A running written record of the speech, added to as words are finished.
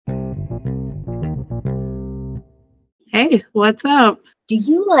Hey, what's up? Do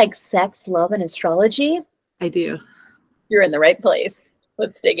you like sex, love, and astrology? I do. You're in the right place.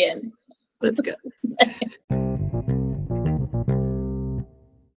 Let's dig in. Let's go.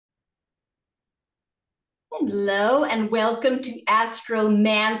 Hello and welcome to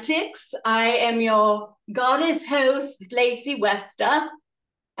Astromantics. I am your goddess host, Lacey Westa,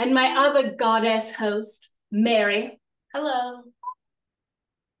 and my other goddess host, Mary. Hello.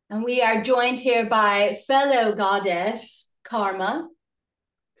 And we are joined here by fellow goddess, Karma.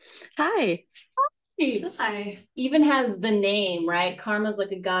 Hi. Hi. Even has the name, right? Karma's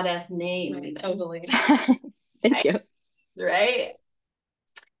like a goddess name. Right, totally. Thank you. Right?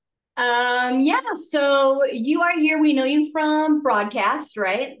 So you are here. We know you from broadcast,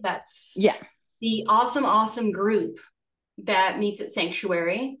 right? That's Yeah. the awesome group that meets at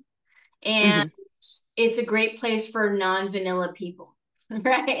Sanctuary. And it's a great place for non-vanilla people,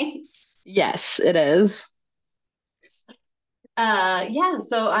 right? Yes, it is.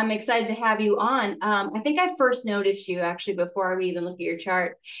 So I'm excited to have you on. I think I first noticed you actually before we even look at your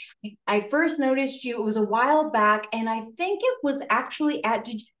chart. I first noticed you, it was a while back, and I think it was actually at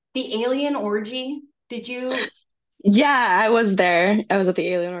the Alien Orgy. Did you? Yeah, I was there. I was at the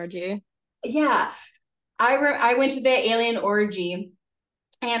Alien Orgy. Yeah, I went to the Alien Orgy,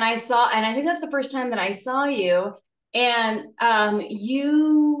 and I think that's the first time that I saw you, and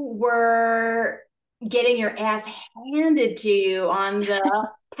you were getting your ass handed to you on the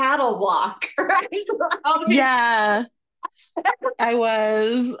paddle block, right? Yeah, I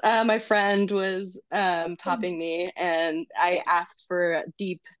was. My friend was topping me, and I asked for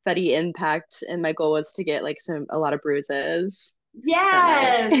deep, thuddy impact, and my goal was to get like a lot of bruises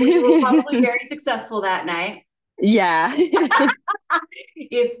that Yes, well, you were probably night. very successful that night. Yeah.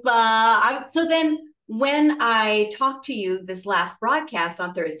 If so then when I talked to you this last broadcast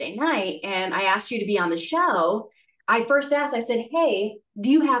on Thursday night and I asked you to be on the show, I first asked, I said, hey, do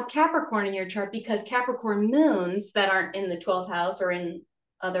you have Capricorn in your chart? Because Capricorn moons that aren't in the 12th house or in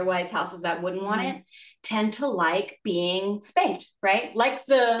otherwise houses that wouldn't want it tend to like being spanked, right? Like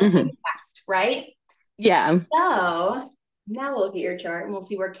the impact, right? Yeah. So now we'll look at your chart and we'll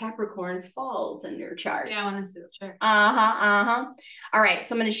see where Capricorn falls in your chart. Yeah, I want to see the chart. All right,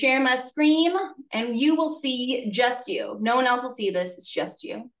 so I'm going to share my screen and you will see just you. No one else will see this. It's just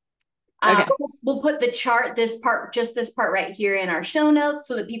you. Okay. We'll put the chart, this part right here in our show notes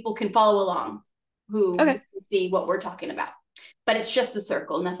so that people can follow along who see what we're talking about. But it's just the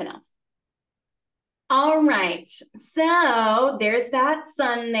circle, nothing else. All right, so there's that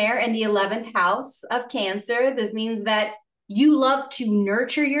sun there in the 11th house of Cancer. This means that you love to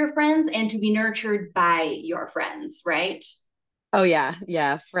nurture your friends and to be nurtured by your friends, right? Oh yeah.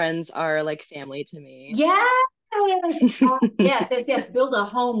 Yeah. Friends are like family to me. Yes. Yes. Build a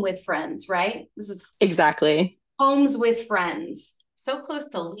home with friends, right? This is Exactly. homes with friends. So close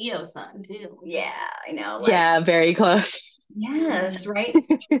to Leo sun, too. Yeah, I know. Yeah, very close. Yes, right?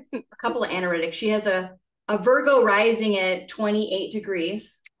 A couple of analytics. She has a Virgo rising at 28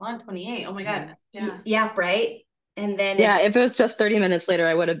 degrees. On 28. Oh my God. Yeah. Yeah, right. And then if it was just 30 minutes later,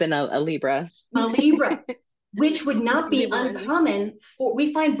 I would have been a Libra. A Libra, which would not be uncommon for,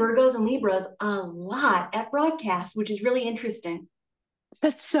 we find Virgos and Libras a lot at broadcasts, which is really interesting.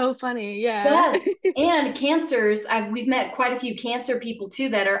 That's so funny. Yeah. Yes. And Cancers, we've met quite a few Cancer people too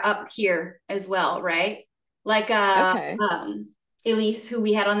that are up here as well, right? Like Okay. Elise, who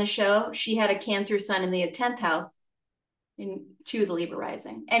we had on the show, she had a Cancer sun in the 10th house and she was a Libra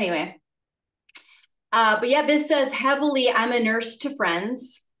rising. Anyway. But yeah, this says heavily, I'm a nurse to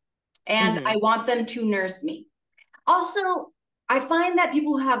friends and I want them to nurse me. Also, I find that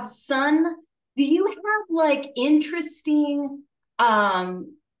people who have sun, do you have like interesting kind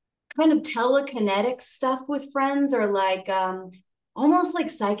of telekinetic stuff with friends or like almost like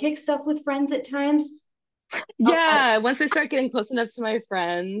psychic stuff with friends at times? Yeah, once I start getting close enough to my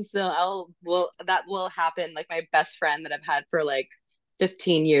friends, that will happen. Like my best friend that I've had for like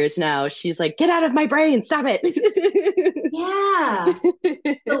 15 years now, she's like, "Get out of my brain, stop it." Yeah.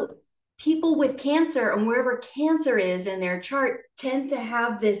 So people with Cancer and wherever Cancer is in their chart tend to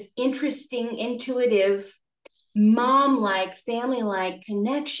have this interesting, intuitive, mom-like, family-like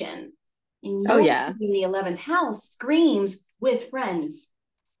connection. And Oh your yeah. in the 11th house screams with friends.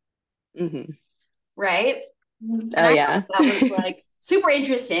 Right? And Oh yeah. that was like super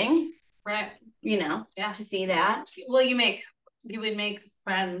interesting. Right. You know, Yeah. to see that. Well, you would make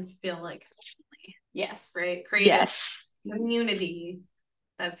friends feel like family. Yes. Right. Create Yes. a community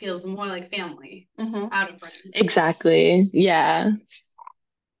that feels more like family out of friends. Exactly. Yeah.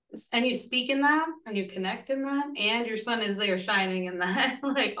 And you speak in that, and you connect in that, and your sun is there shining in that.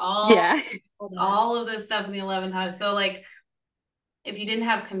 Like Yeah. all of this stuff in the 11th house. So like, if you didn't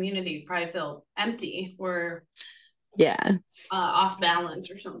have community, you'd probably feel empty or Yeah. off balance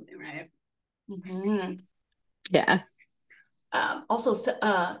or something, right? Mm-hmm. Yeah. Also,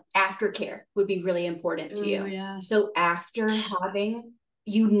 aftercare would be really important to you. Ooh, yeah. So after having,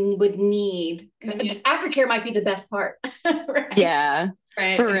 you would need aftercare might be the best part, right? Yeah.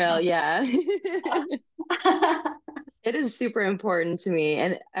 Right. For real. Yeah. It is super important to me.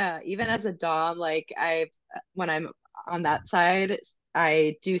 And even as a dom, like when I'm on that side,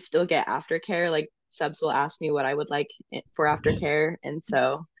 I do still get aftercare. Like subs will ask me what I would like for aftercare. And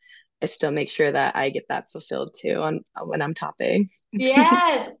so I still make sure that I get that fulfilled too on when I'm topping.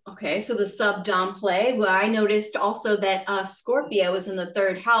 Yes. Okay. So the sub dom play. Well, I noticed also that Scorpio is in the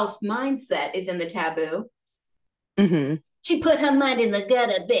third house. Mindset is in the taboo. Mm-hmm. She put her mind in the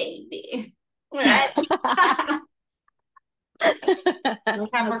gutter, baby. Right.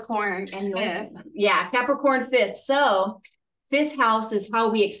 Capricorn. And fifth. yeah, Capricorn fifth. So fifth house is how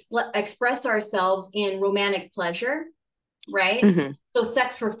we express ourselves in romantic pleasure, right? Mm-hmm. So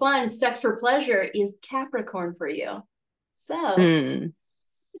sex for fun, sex for pleasure is Capricorn for you. So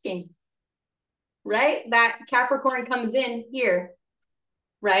speaking, right? That Capricorn comes in here,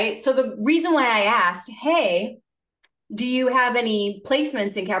 right? So the reason why I asked, hey, do you have any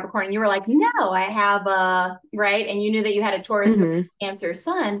placements in Capricorn? And you were like, no, I have right. And you knew that you had a Taurus Mm-hmm. Cancer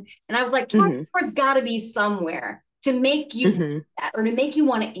sun. And I was like, Mm-hmm. Capricorn's got to be somewhere to make you Mm-hmm. that, or to make you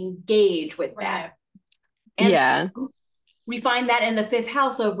want to engage with that. Right. And Yeah. we find that in the fifth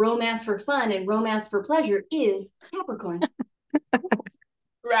house of romance for fun and romance for pleasure is Capricorn.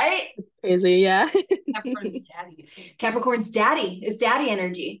 Right? Crazy. Yeah. Capricorn's daddy. Capricorn's daddy. It's daddy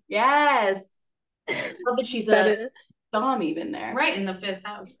energy. Yes. I love that she's a dom even there. Right in the fifth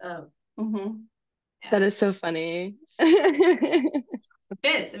house of. Mm-hmm. That is so funny. It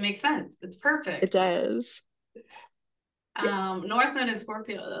fits. It makes sense. It's perfect. It does. North Node in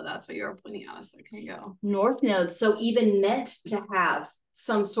Scorpio, though, that's what you were pointing out a second ago. North Node. So even meant to have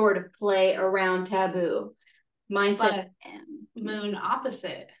some sort of play around taboo. Mindset. Moon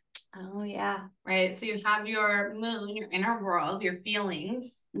opposite. Oh, yeah. Right. So you have your moon, your inner world, your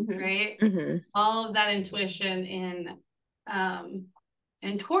feelings, right? Mm-hmm. All of that intuition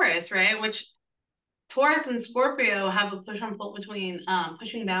in Taurus, right? Which Taurus and Scorpio have a push and pull between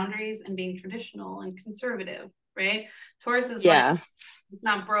pushing boundaries and being traditional and conservative, right? Taurus is like, it's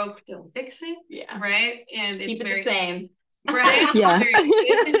not broke, don't fix it. Yeah. Right. And keep it's it the same. Right. Yeah.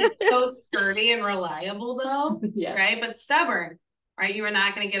 It's so sturdy and reliable though. Yeah. Right. But stubborn. Right. You are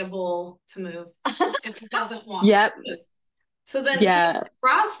not going to get a bull to move if it doesn't want Yep. to. So then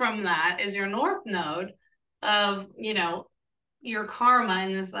across from that is your North Node of, your karma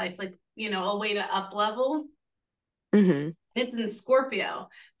in this life, like, a way to up level. Mm-hmm. It's in Scorpio.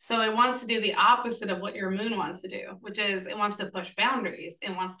 So it wants to do the opposite of what your moon wants to do, which is it wants to push boundaries.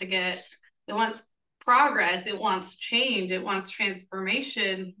 It wants progress. It wants change. It wants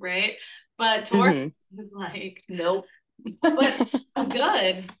transformation, right? But Taurus is like, nope. But I'm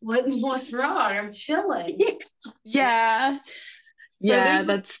good. What's wrong? I'm chilling. Yeah.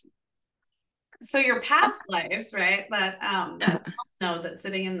 So your past lives, right? That node that's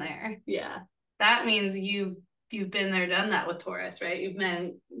sitting in there. Yeah. That means you've been there, done that with Taurus, right?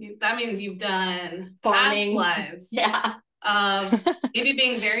 That means you've done farming lives. Yeah. Maybe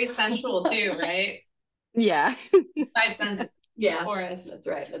being very sensual too, right? Yeah. 5 senses. Yeah. Taurus. That's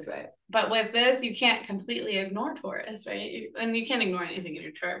right. But with this, you can't completely ignore Taurus, right? And you can't ignore anything in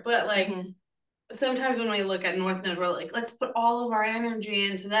your chart. But sometimes when we look at North Node, we're like, let's put all of our energy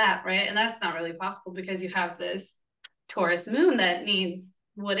into that, right? And that's not really possible because you have this Taurus moon that needs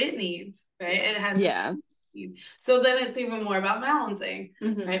what it needs, right? It has so then it's even more about balancing,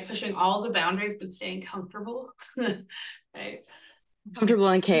 right? Pushing all the boundaries but staying comfortable, right? Comfortable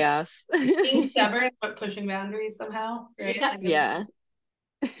in chaos. Being stubborn but pushing boundaries somehow, right? Yeah.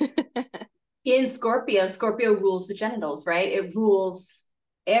 In Scorpio rules the genitals, right? It rules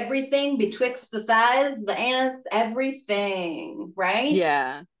everything betwixt the thighs, the anus, everything, right?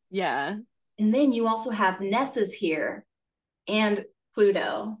 Yeah. And then you also have Nessus here and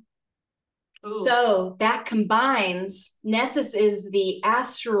Pluto. Ooh. So that combines, Nessus is the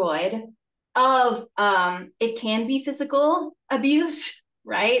asteroid of, it can be physical abuse,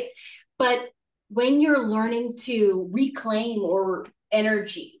 right? But when you're learning to reclaim or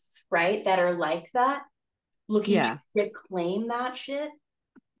energies, right, that are like that, looking to reclaim that shit,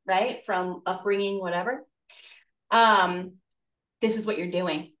 right, from upbringing, whatever, this is what you're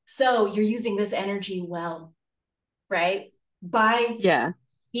doing. So you're using this energy well, right? By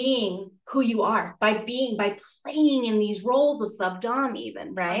being who you are, by playing in these roles of subdom,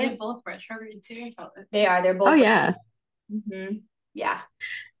 even, They right? both retrograde too. They are. They're both. Oh yeah. Yeah.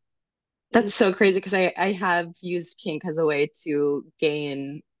 That's so crazy because I have used kink as a way to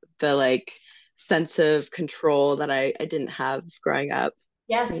gain the like sense of control that I didn't have growing up,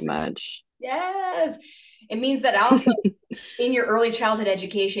 Yes. pretty much. Yes. It means that also in your early childhood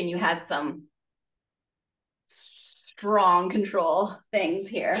education, you had some strong control things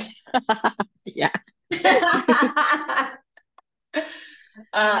here. Yeah.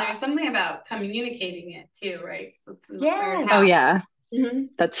 There's something about communicating it too, right? 'Cause it's in the third Yeah. Oh house. yeah.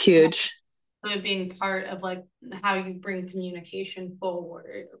 That's huge. So it being part of like how you bring communication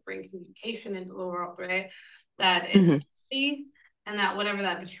forward or bring communication into the world, right? That it's empathy, and that whatever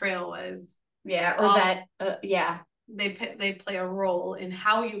that betrayal was, Yeah. Or that, yeah. they play a role in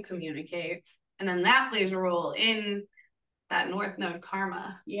how you communicate, and then that plays a role in that North Node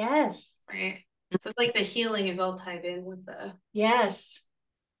karma, Yes. right? So it's like the healing is all tied in with the Yes.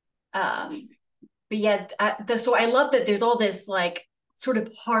 But yeah, so I love that there's all this like sort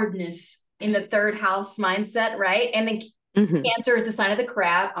of hardness in the third house mindset, right? And then Cancer is the sign of the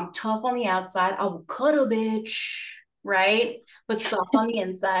crab. I'm tough on the outside. I will cut a bitch, right? But soft on the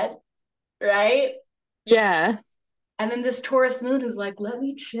inside, right? Yeah. And then this Taurus moon is like, let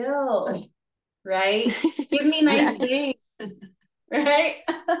me chill, right? Give me nice things, right?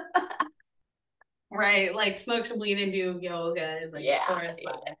 right, like smoke some weed and do yoga is like Taurus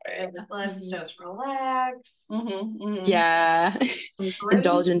vibe, right? Like, let's just relax. Yeah.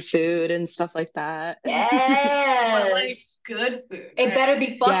 Indulge in food and stuff like that. Yes. But like good food. It better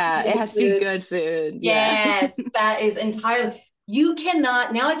be fucking Yeah, it has to be good food. Yes, that is entirely. You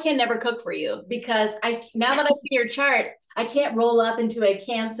cannot, now I can never cook for you because now that I see your chart, I can't roll up into a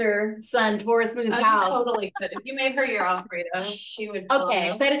Cancer Sun Taurus Moon's house. You totally could. If you made her your Alfredo, she would.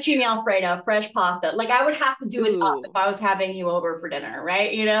 Okay, fettuccine Alfredo, fresh pasta. Like I would have to do it up if I was having you over for dinner,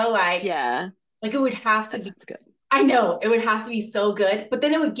 right? You know, like like it would have to be good. I know it would have to be so good, but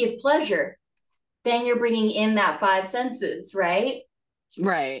then it would give pleasure. Then you're bringing in that five senses, right?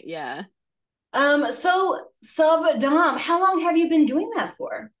 Right. Yeah. So Subdom, how long have you been doing that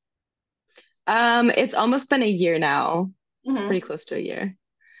for? It's almost been a year now. Pretty close to a year.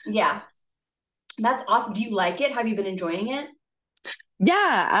 Yeah. That's awesome. Do you like it? Have you been enjoying it?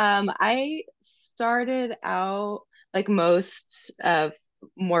 Yeah. I started out like most of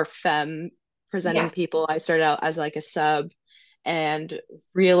more femme presenting people. I started out as like a sub and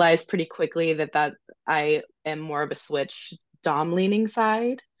realized pretty quickly that I am more of a switch dom leaning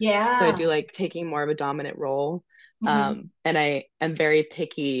side. Yeah. So I do like taking more of a dominant role. And I am very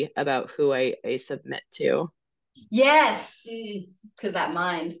picky about who I submit to. Yes. Because that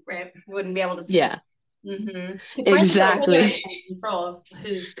mind, right, wouldn't be able to see. Yeah. Exactly. Control of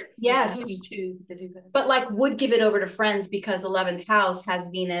who's who you choose to do that. But like would give it over to friends because 11th house has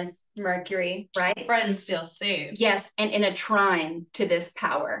Venus, Mercury, right? Friends feel safe. Yes, and in a trine to this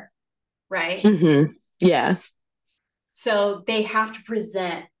power, right? Yeah. So they have to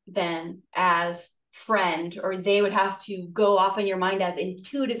present then as friend, or they would have to go off in your mind as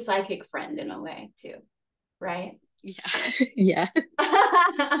intuitive psychic friend in a way too, right? Yeah.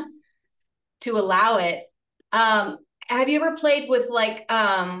 To allow it. Have you ever played with like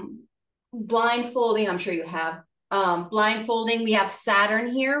blindfolding? I'm sure you have. Blindfolding. We have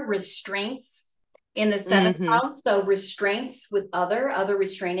Saturn here, restraints in the 7th house. So restraints with other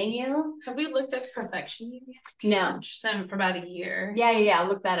restraining you. Have we looked at perfection? No. For about a year. Yeah.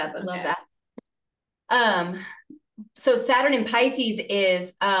 Look that up. I love that. So Saturn in Pisces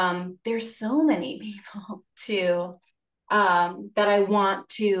is there's so many people too that I want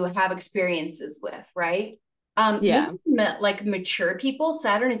to have experiences with, right? Like mature people.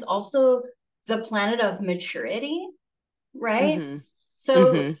 Saturn is also the planet of maturity, right?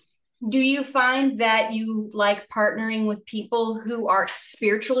 So do you find that you like partnering with people who are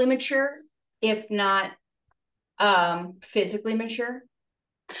spiritually mature, if not physically mature?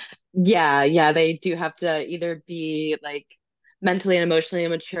 Yeah, they do have to either be like mentally and emotionally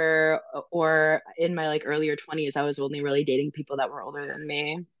immature, or in my like earlier 20s, I was only really dating people that were older than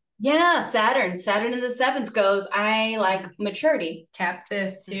me. Yeah, Saturn in the 7th goes, I like maturity. Cap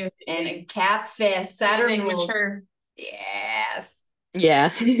 5th too. And a Cap 5th, Saturn rules. Mature. Yes.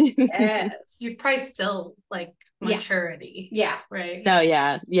 Yeah. Yes. You probably still like maturity. Yeah. Right. No,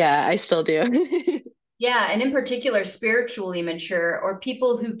 yeah, I still do. Yeah, and in particular, spiritually mature, or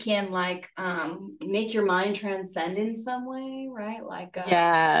people who can like make your mind transcend in some way, right? Like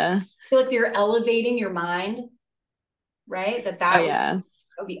I feel like you're elevating your mind, right? That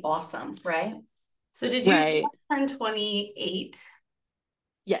would be awesome, right? So did you just turn 28?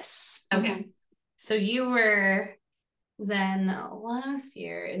 Yes. Okay. So you were then last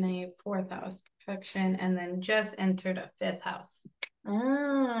year in the 4th house perfection, and then just entered a 5th house.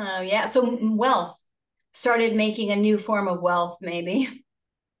 Oh, yeah. So wealth, started making a new form of wealth, maybe.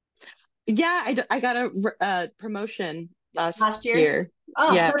 Yeah, I got a promotion Last year? year.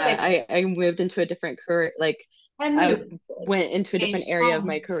 Oh, Yeah, perfect. I moved into a different career, like And I move. went into a different Changed area of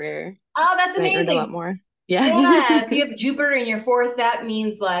my homes. career, Oh, that's and I earned a lot amazing. more. Yeah. Yes, you have Jupiter in your 4th. That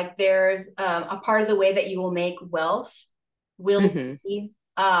means like there's a part of the way that you will make wealth will hmm be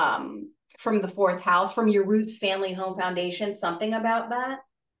from the 4th house, from your roots, family, home, foundation. Something about that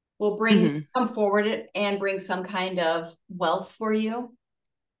will hmm come forward and bring some kind of wealth for you.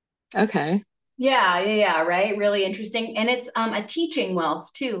 Okay. Yeah, right. Really interesting. And it's a teaching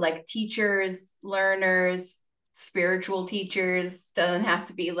wealth too, like teachers, learners, spiritual teachers. Doesn't have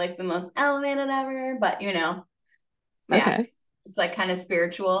to be like the most elevated ever, but yeah, Okay. it's like kind of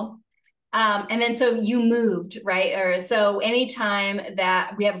spiritual. And then so you moved, right? Or so anytime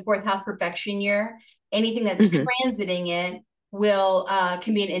that we have a 4th house perfection year, anything that's hmm transiting it will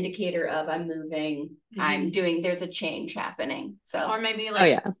can be an indicator of I'm moving, there's a change happening. So Or maybe Oh like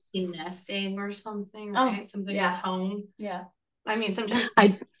yeah. nesting or something, Oh, right? Something yeah. with home. yeah. I mean, sometimes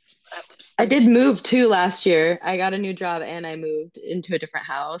I did move too last year. I got a new job and I moved into a different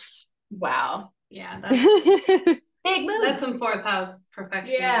house. Wow. Yeah, Big move. that's some 4th house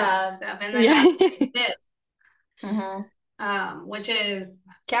perfection Yeah. stuff. And then Yeah. it, Mhm. which is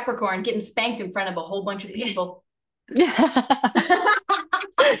Capricorn getting spanked in front of a whole bunch of people.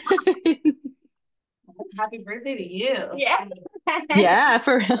 happy birthday to you. Yeah. Yeah,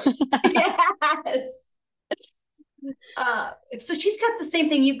 for real. Yes. So she's got the same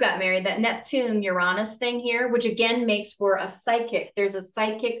thing you've got, Mary, that Neptune Uranus thing here, which again makes for a psychic. There's a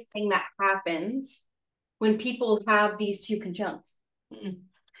psychic thing that happens when people have these two conjuncts. Yeah,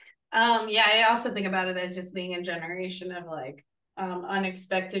 I also think about it as just being a generation of like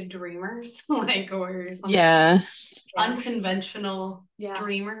unexpected dreamers, like or something Yeah. unconventional Yeah.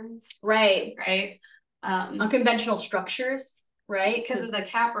 dreamers, Right. right? Unconventional structures, right? Because of the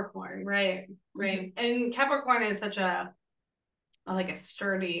Capricorn, right? And Capricorn is such a like a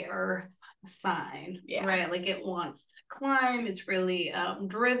sturdy earth sign, right? Like it wants to climb, it's really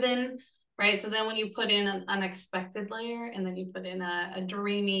driven, right? So then when you put in an unexpected layer and then you put in a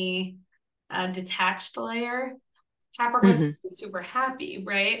dreamy detached layer, Capricorn's hmm super happy,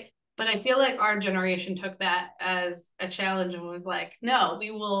 right? But I feel like our generation took that as a challenge and was like, no,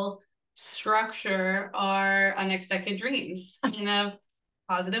 we will structure our unexpected dreams in a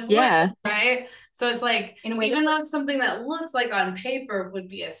positive Yeah. way, right? So it's like, In a way even though it's something that looks like on paper would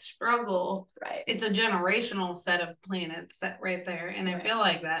be a struggle, right. it's a generational set of planets set right there. And I feel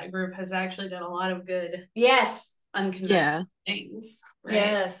like that group has actually done a lot of good, unconventional things. Right?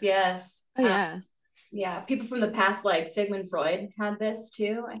 Yes. Oh yeah. Yeah, people from the past, like Sigmund Freud, had this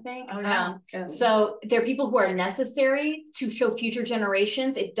too, I think. Oh, yeah. So there are people who are necessary to show future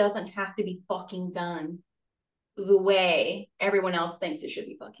generations. It doesn't have to be fucking done the way everyone else thinks it should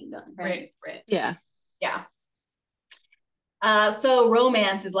be fucking done. Right. Yeah. Yeah. So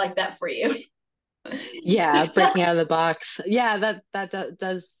romance is like that for you. Yeah, breaking out of the box. Yeah, that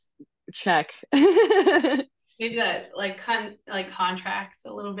does check. Maybe that like contracts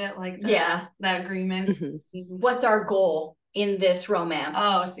a little bit, like Yeah. that agreement. What's our goal in this romance?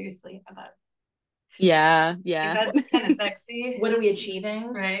 Oh, seriously. I thought Yeah. that's kind of sexy. What are we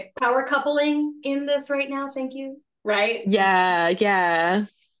achieving? Right. Power coupling in this right now. Thank you. Right? Yeah. Oh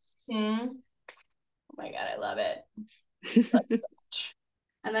my God, I love it.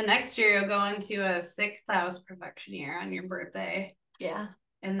 And then next year you'll go into a 6th house perfection year on your birthday. Yeah.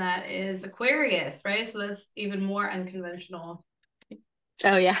 And that is Aquarius, right? So that's even more unconventional.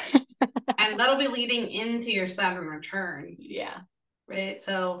 Oh yeah. And that'll be leading into your Saturn return. Yeah. Right.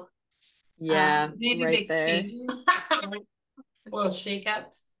 So Yeah. maybe right big there. changes, little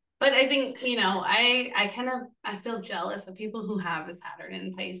shakeups. But I think, I feel jealous of people who have a Saturn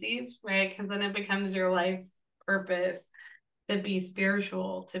in Pisces, right? Because then it becomes your life's purpose to be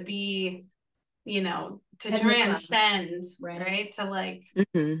spiritual, to be, to transcend, right? To like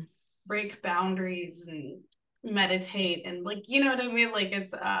break boundaries and meditate and like, you know what I mean? Like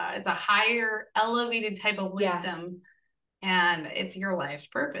it's a higher elevated type of wisdom and it's your life's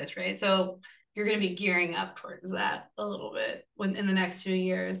purpose, right? So you're going to be gearing up towards that a little bit in the next few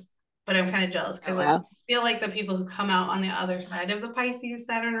years. But I'm kind of jealous because I feel like the people who come out on the other side of the Pisces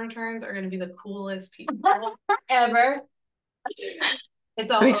Saturn returns are going to be the coolest people ever. It's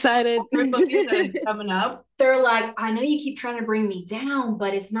I'm all excited. coming up. They're like, I know you keep trying to bring me down,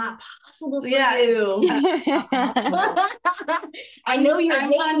 but it's not possible for Yeah, you. I know you're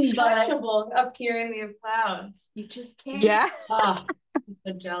I'm hating, but untouchable up here in these clouds. you just can't. Yeah. Oh, I'm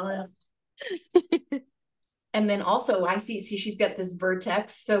so jealous. And then also I see she's got this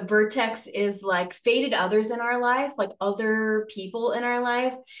vertex. So vertex is like fated others in our life, like other people in our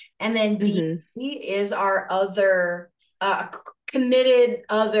life. And then DC is our other committed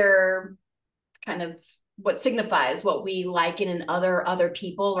other, kind of what signifies what we like in other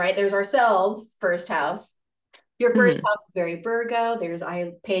people, right? There's ourselves, first house. Your first house is very Virgo. There's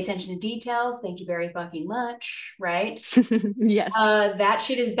I pay attention to details. Thank you very fucking much, right? Yes. That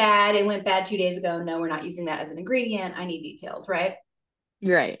shit is bad. It went bad 2 days ago. No, we're not using that as an ingredient. I need details, right?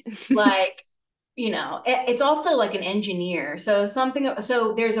 Right. Like, it's also like an engineer. So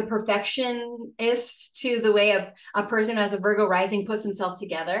there's a perfectionist to the way a person who has a Virgo rising puts themselves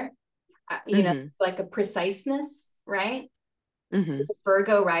together. Like a preciseness, right?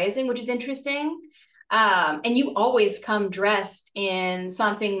 Virgo rising, which is interesting. And you always come dressed in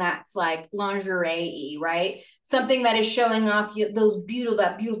something that's like lingerie-y, right? Something that is showing off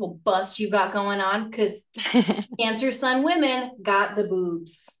that beautiful bust you got going on, because Cancer Sun women got the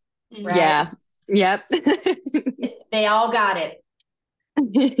boobs, right? Yeah. Yep. They all got it.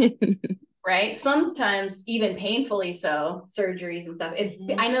 Right? Sometimes even painfully so, surgeries and stuff.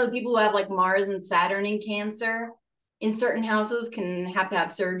 I know people who have like Mars and Saturn in Cancer in certain houses can have to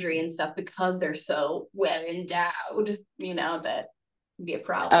have surgery and stuff because they're so well endowed, that can be a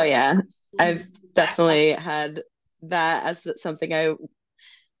problem. Oh yeah. I've definitely had that as something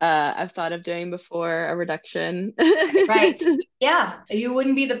I've thought of doing before, a reduction. Right. Yeah. You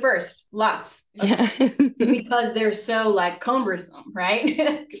wouldn't be the first. Lots. Yeah. Because they're so like cumbersome,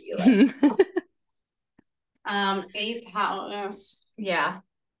 right? Eighth house. Yeah.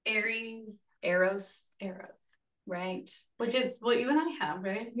 Aries. Eros. Right. Which is what you and I have,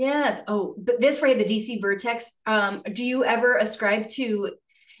 right? Yes. Oh, but this right, the DC vertex. Do you ever ascribe to?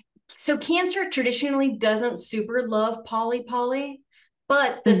 So Cancer traditionally doesn't super love poly,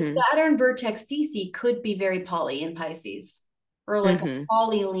 but the Saturn vertex DC could be very poly in Pisces, or like a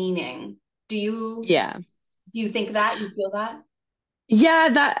poly leaning. Do you think that? You feel that? Yeah,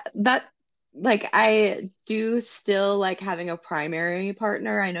 that like I do still like having a primary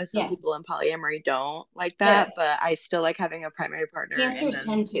partner. I know some people in polyamory don't like that, but I still like having a primary partner. Cancers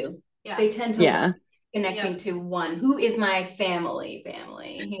tend to. Yeah. They tend to like connecting to one. Who is my family,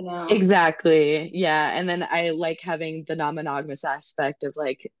 Exactly. Yeah. And then I like having the non-monogamous aspect of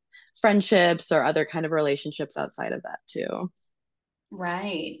like friendships or other kind of relationships outside of that too.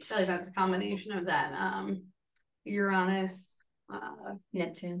 Right. I feel like that's a combination of that Uranus,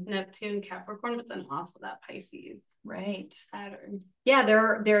 Neptune, Capricorn, but then also that Pisces, right? Saturn. Yeah,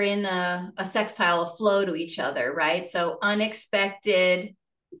 they're in a sextile, a flow to each other, right? So unexpected.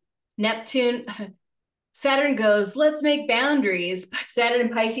 Neptune, Saturn goes, let's make boundaries. But Saturn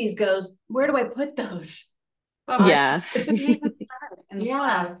and Pisces goes, where do I put those? Yeah.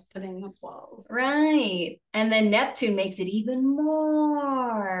 Clouds, putting up walls. Right. And then Neptune makes it even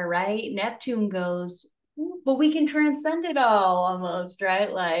more, right? Neptune goes, but we can transcend it all almost,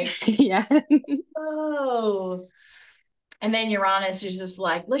 right? Like, yeah. Oh. And then Uranus is just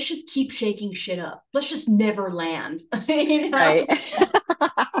like, let's just keep shaking shit up. Let's just never land. Right.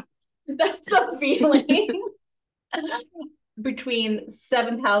 That's the feeling. Between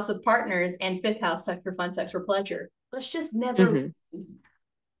 7th house of partners and 5th house, sex for fun, sex for pleasure. Let's just never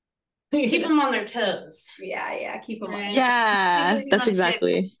keep them on their toes. Yeah, keep them on. Yeah, that's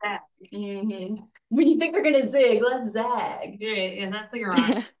exactly. When you think they're gonna zig, let's zag. Yeah, that's what you're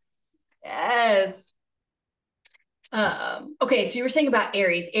on. Yes. Okay, so you were saying about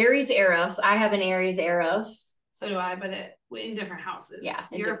Aries, Eros. I have an Aries Eros. So do I, but in different houses. Yeah.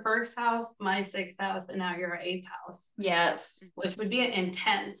 Your first house, my 6th house, and now your 8th house. Yes. Which would be an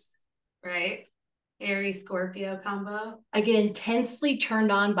intense, right? Aries Scorpio combo. I get intensely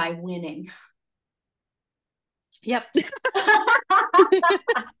turned on by winning. Yep.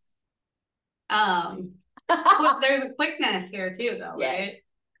 There's a quickness here too, though, right?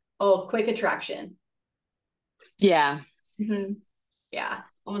 Oh, quick attraction. Yeah. Yeah.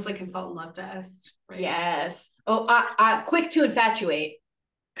 Almost like a fall in love fest. Right? Yes. Oh, quick to infatuate.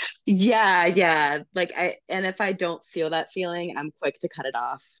 Yeah. Like and if I don't feel that feeling, I'm quick to cut it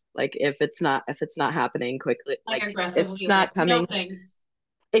off. Like if it's not happening quickly, like if it's not coming. No thanks.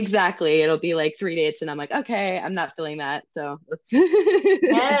 Exactly. It'll be like 3 dates and I'm like, okay, I'm not feeling that. So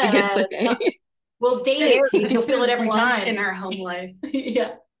it's okay. We'll date Aries. You'll feel it every time in our home life.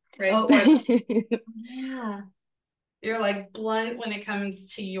 Yeah. Right. Yeah. You're like blunt when it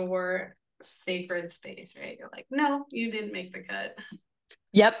comes to your sacred space, right? You're like, no, you didn't make the cut.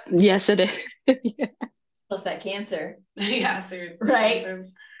 Yep. Yes, it is. Yeah. Plus that Cancer, Yeah, seriously. right?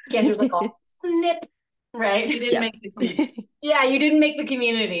 Cancer's like, oh, snip, right? You didn't Yep. make the community. Yeah, you didn't make the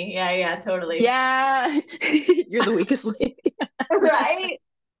community. Yeah, totally. Yeah. You're the weakest link. Right?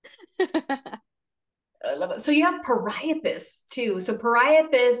 I love it. So you have Priapus too. So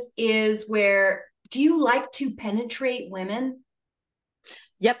Priapus is where, do you like to penetrate women?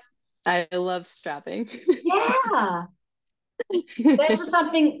 Yep. I love strapping. Yeah. That's just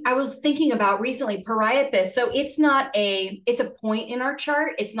something I was thinking about recently. Priapus. So it's not it's a point in our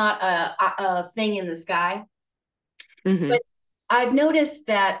chart. It's not a thing in the sky. Mhm. But I've noticed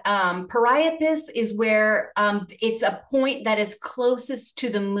that Priapus is where it's a point that is closest to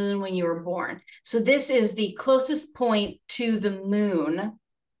the moon when you were born. So this is the closest point to the moon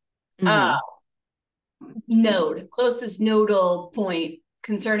Mhm. closest nodal point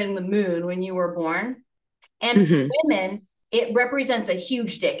concerning the moon when you were born. And for Mhm. women, it represents a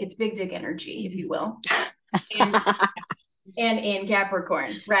huge dick. It's big dick energy, if you will. And in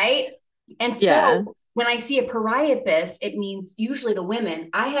Capricorn, right? And so Yeah. when I see a Priapus, it means usually to women.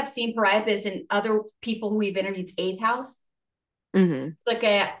 I have seen Priapus in other people who we've interviewed. It's eighth house. Mhm. It's like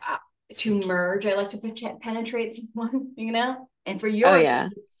to merge. I like to penetrate someone, And for Oh yours, yeah.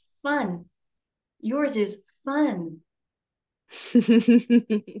 it's fun. Yours is fun.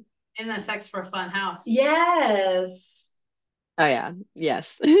 In the Sex for Fun house. Yes. Oh yeah.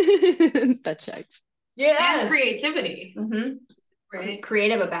 Yes. That checks. Yes. And creativity. Mm-hmm. Right.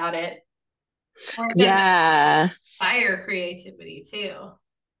 Creative about it. Yeah. Fire creativity too.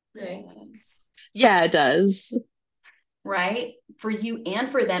 Yes. Yeah, it does. Right? For you and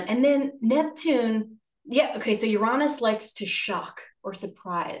for them. And then Neptune, yeah, okay, so Uranus likes to shock or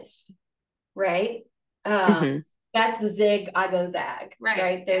surprise, right? Mhm. That's the zig, I go zag,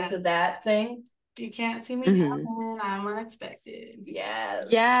 right? There's that thing. You can't see me Mhm. coming, I'm unexpected. Yes.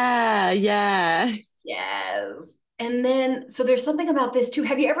 Yeah. Yes. And then, so there's something about this too.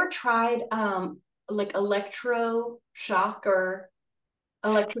 Have you ever tried like electroshock or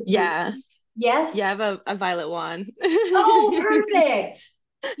electric? Yeah. Yes. Yeah, I have a violet wand. Oh, perfect.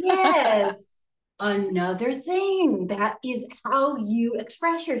 Yes. Another thing, that is how you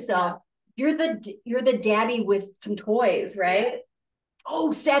express yourself. You're the daddy with some toys, right?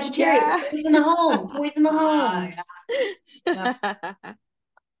 Oh, Sagittarius, Yeah. toys in the home, toys in the home.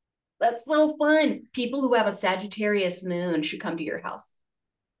 That's so fun. People who have a Sagittarius moon should come to your house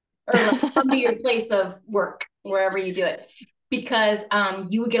or like come to your place of work, wherever you do it, because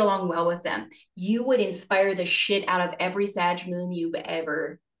you would get along well with them. You would inspire the shit out of every Sag moon you've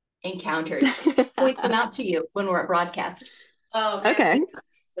ever encountered. Point them out to you when we're at broadcast. Oh, Okay.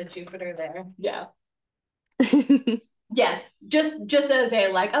 the Jupiter there. Yeah. Yes. Just as a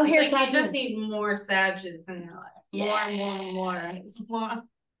like, oh, here's like Sag. You just need more Sages in your life. More.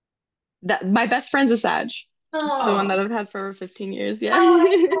 That my best friend's a Sag. Oh. The one that I've had for over 15 years. Yeah.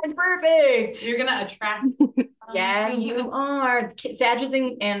 Oh, perfect. You're gonna attract. Yeah, you are. Sages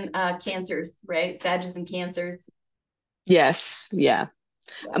and Cancers, right? Sages and Cancers. Yes. Yeah.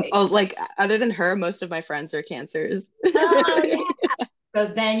 Right. Like other than her, most of my friends are Cancers. Oh, yeah.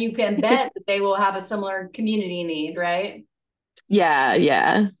 Because then you can bet that they will have a similar community need, right?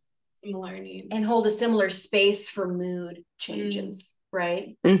 Yeah. Similar needs. And hold a similar space for mood changes,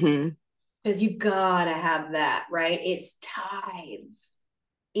 right? Mm-hmm. Because you've got to have that, right? It's tides.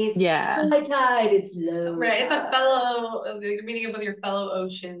 It's high tide, it's low. Right. It's a fellow, meeting up with your fellow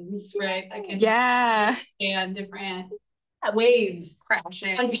oceans, right? That can and different waves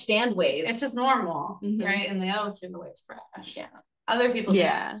crashing. Understand waves. It's just normal, right? In the ocean, the waves crash. Yeah. Other people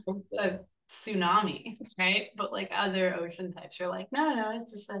a tsunami, right? But like other ocean types, you're like, no,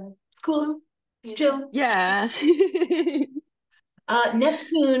 it's just it's cool. It's chill. Yeah.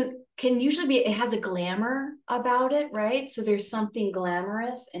 Neptune can usually it has a glamour about it, right? So there's something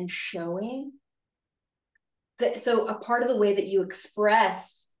glamorous and showing. So a part of the way that you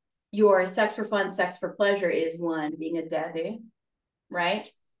express your sex for fun, sex for pleasure is one, being a daddy,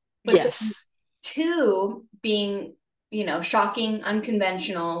 right? But yes. Two, being, shocking,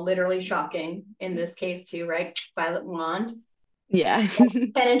 unconventional, literally shocking in this case too, right? Violet wand. Yeah.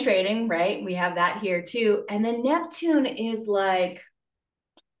 Penetrating, right? We have that here too. And then Neptune is like,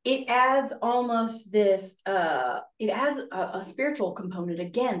 it adds almost this, it adds a spiritual component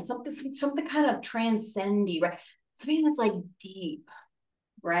again, something kind of transcendy, right? Something that's like deep,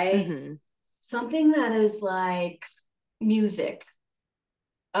 right? Mm-hmm. Something that is like music.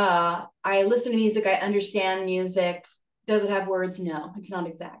 I listen to music, I understand music. Does it have words? No, it's not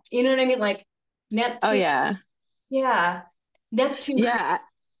exact. You know what I mean? Like Neptune. Oh yeah. Yeah. Neptune. Yeah,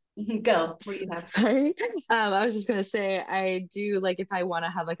 Go. What do you have? sorry. I was just gonna say I do like if I want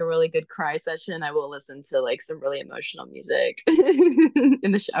to have like a really good cry session, I will listen to like some really emotional music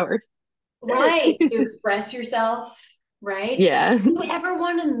in the shower. Right. To express yourself, right? Yeah. Do you ever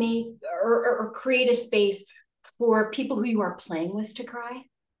want to make or create a space for people who you are playing with to cry?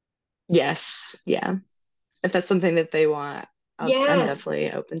 Yes. Yeah. If that's something that they want, I'm Yes.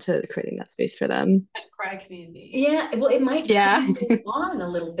 definitely open to creating that space for them. Cry community. Yeah. Well, it might turn Yeah. you on a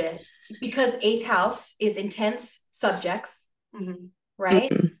little bit because eighth house is intense subjects, Mhm. right?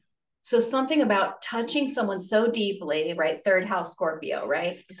 Mhm. So something about touching someone so deeply, right? Third house Scorpio,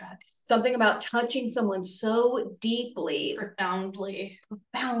 right? Something about touching someone so deeply, Profoundly.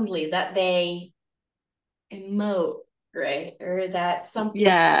 profoundly that they emote, right? Or that something,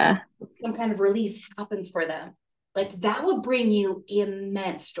 Yeah. some kind of release happens for them. Like that would bring you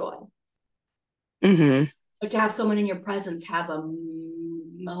immense joy. Hmm. Like to have someone in your presence have a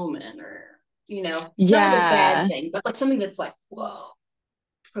moment or, not a bad Yeah. thing, but like something that's like, whoa,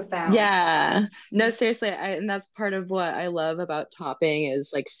 profound. Yeah. No, seriously, and that's part of what I love about topping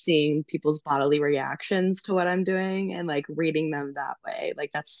is like seeing people's bodily reactions to what I'm doing and like reading them that way.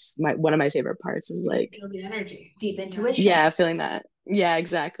 Like that's my one of my favorite parts is like, Feel the energy. Deep intuition, yeah, feeling that. Yeah,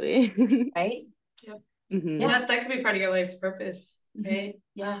 exactly. right? Yep. Hmm. And that could be part of your life's purpose, right?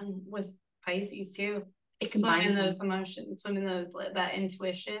 Yeah. With Pisces too. It Swim in combines those them. emotions, swim in those that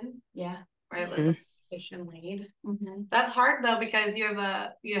intuition, Yeah. right? Let Mhm. the intuition lead. That's hard though because you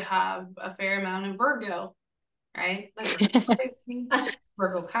have a fair amount of Virgo, right? Like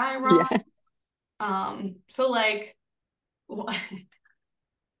Virgo Chiron. So like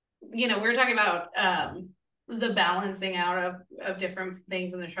we were talking about the balancing out of different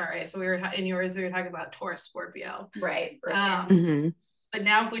things in the chart, right? So in yours we were talking about Taurus Scorpio, Right. Hmm. but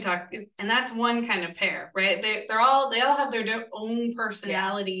now if we talk, and that's one kind of pair, right? They all have their own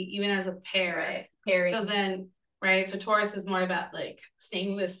personality, even as a pair. Right. Pairing. So then, right? So Taurus is more about like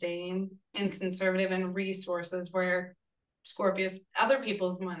staying the same and conservative and resources, where Scorpius, other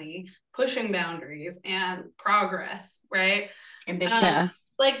people's money, pushing boundaries and progress, right? Ambition. Yeah.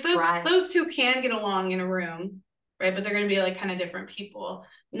 Like Drive. those two can get along in a room, right? But they're going to be like kind of different people.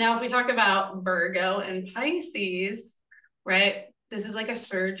 Now, if we talk about Virgo and Pisces, right? This is like a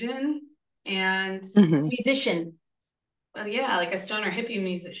surgeon and Hmm. Musician, well, yeah, like a stoner hippie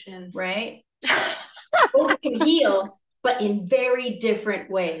musician, right? Both can heal, but in very different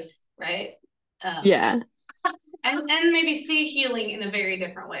ways. right? Yeah. And maybe see healing in a very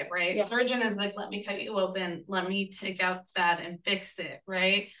different way, right? Yeah. Surgeon is like, let me cut you open, let me take out that and fix it,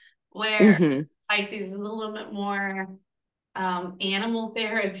 right? Where Hmm. Pisces is a little bit more animal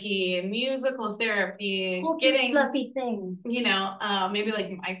therapy, musical therapy, getting fluffy thing. maybe like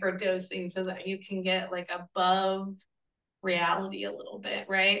microdosing so that you can get like above reality a little bit,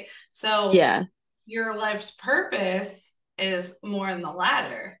 right? So Yeah. your life's purpose is more in the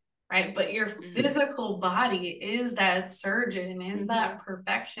latter, right? But your physical body is that surgeon, is that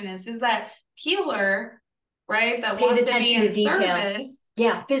perfectionist, is that healer, right? That Pays wants to be attention in to details. service.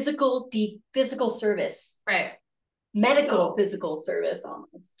 Yeah, physical service. Right. Medical physical service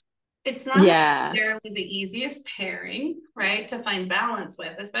almost. It's not necessarily the easiest pairing, right, to find balance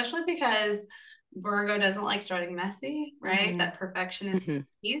with, especially because Virgo doesn't like starting messy, right? That perfectionist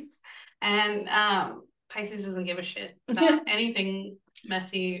piece. And Pisces doesn't give a shit about anything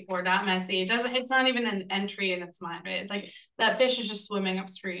messy or not messy. It's not even an entry in its mind, right? It's like that fish is just swimming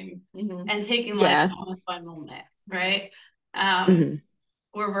upstream and taking life on a fun moment, right?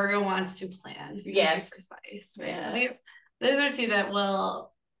 Where Virgo wants to plan and be precise, right? Yeah. So those are two that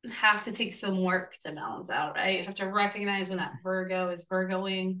will have to take some work to balance out, right? You have to recognize when that Virgo is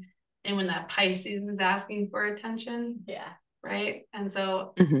Virgoing and when that Pisces is asking for attention. Yeah. Right. And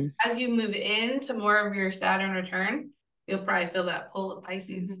so as you move into more of your Saturn return, you'll probably feel that pull of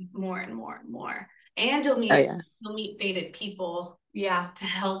Pisces more and more and more. And you'll meet fated people to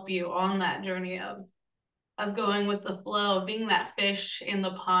help you on that journey of going with the flow, of being that fish in the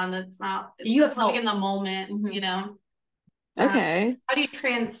pond that's not you have help in the moment, Okay. How do you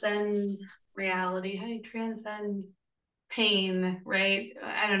transcend reality? How do you transcend pain, right?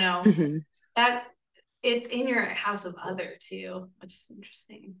 I don't know. That it's in your house of other too, which is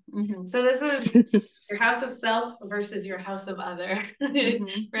interesting. So this is your house of self versus your house of other,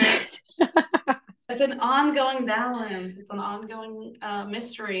 right? It's an ongoing balance. It's an ongoing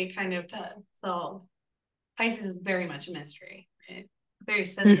mystery kind of to solve. Pisces is very much a mystery, right? Very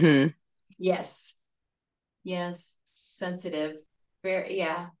sensitive. Yes. Sensitive. Very,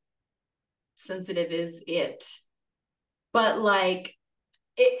 sensitive is it. But like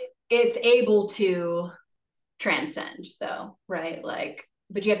it's able to transcend though, right? Like,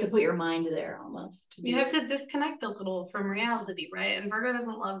 but you have to put your mind there almost. You have to disconnect a little from reality, right? And Virgo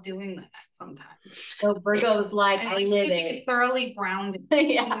doesn't love doing that sometimes. So Virgo's like, I live to it. be thoroughly grounded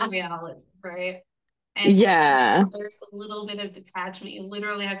Yeah. in reality, right? And Yeah. there's a little bit of detachment. You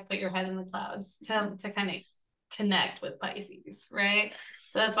literally have to put your head in the clouds to kind of connect with Pisces, right?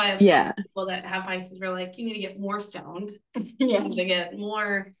 So that's why Yeah. people that have Pisces are like, you need to get more stoned. Yeah. You need to get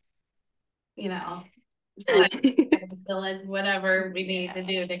more, you know, whatever we need to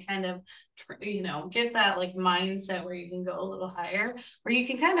do to kind of, you know, get that like mindset where you can go a little higher, where you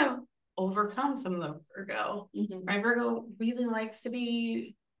can kind of overcome some of the Virgo. Right? Virgo really likes to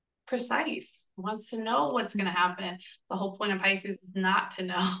be precise, wants to know what's going to happen. The whole point of Pisces is not to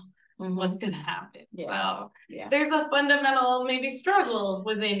know what's going to happen. So there's a fundamental maybe struggle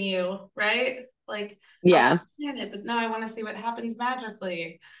within you, right? Like, yeah, I get it, but no, I want to see what happens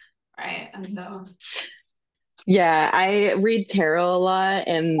magically, right? And so yeah, I read tarot a lot,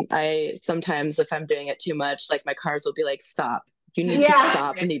 and I sometimes, if I'm doing it too much, like my cards will be like, stop. You need to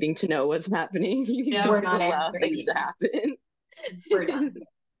stop needing to know what's happening. You need to just allow things to happen. We're done.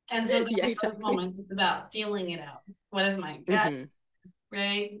 And so the moment it's about feeling it out. What is my gut?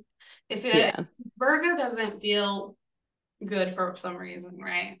 Right? If Virgo doesn't feel good for some reason,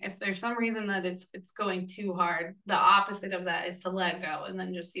 right? If there's some reason that it's going too hard, the opposite of that is to let go and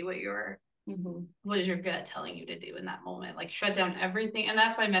then just see what what is your gut telling you to do in that moment. Like shut down everything. And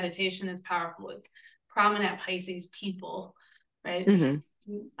that's why meditation is powerful with prominent Pisces people, right?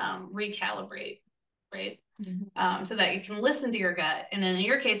 Recalibrate, right? So that you can listen to your gut. And then in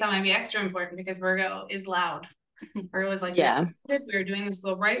your case, that might be extra important because Virgo is loud. Virgo is like, we're doing this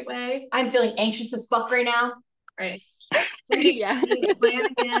the right way. I'm feeling anxious as fuck right now. Right. Plan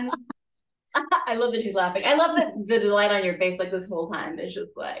again. I love that she's laughing. I love the delight on your face like this whole time. It's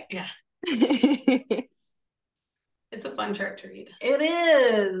just like, it's a fun chart to read. It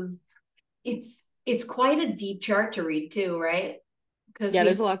is. It's quite a deep chart to read too, right? Because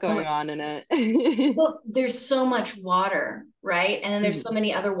there's a lot going on in it. Well, there's so much water, right? And then there's so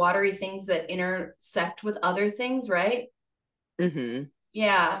many other watery things that intersect with other things, right?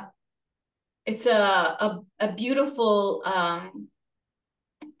 Yeah. It's a beautiful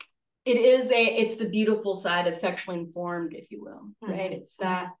it's the beautiful side of sexually informed, if you will, right?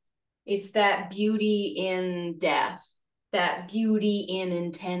 It's that beauty in death, that beauty in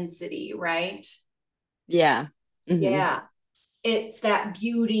intensity, right? Yeah. Yeah. It's that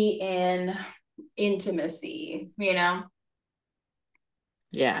beauty in intimacy, you know?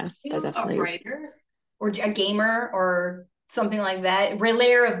 Yeah, definitely. A writer or a gamer or something like that.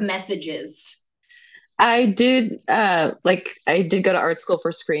 Relayer of messages. I did I did go to art school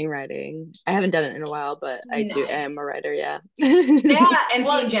for screenwriting. I haven't done it in a while, but I am a writer, yeah. MC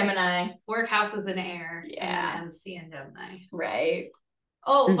and Gemini. Workhouse is an air, and MC and Gemini. Right.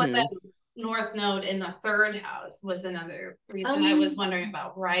 Oh, but then North Node in the third house was another reason I was wondering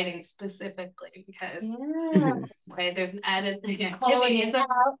about writing specifically because there's an added thing.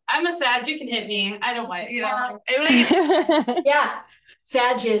 I'm a Sag, you can hit me. I don't want yeah.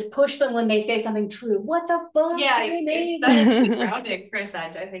 Sag is push them when they say something true. What the fuck? Yeah, that's grounding for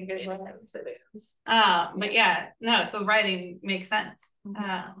Sag, I think is what it is. But yeah, no, so writing makes sense.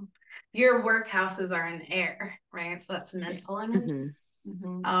 Your work houses are in air, right? So that's mental energy.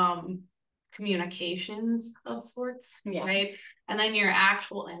 Communications of sorts, right? And then your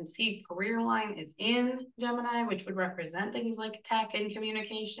actual MC career line is in Gemini, which would represent things like tech and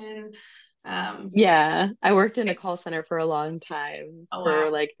communication. I worked in a call center for a long time for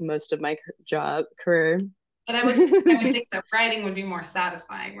like most of my career. But I would think that writing would be more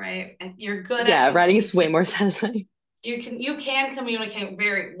satisfying, right? And you're good at writing is way more satisfying. You can communicate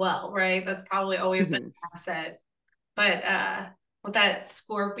very well, right? That's probably always been an asset. But with that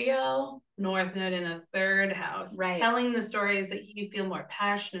Scorpio North Node in the third house, telling the stories that you feel more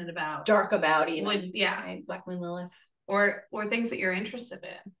passionate about, dark about, even right? Black Moon Lilith, or things that you're interested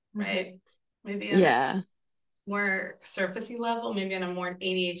in, right? Maybe more surfacey level, maybe on a more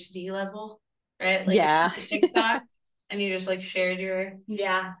ADHD level, right? Like TikTok, and you just like shared your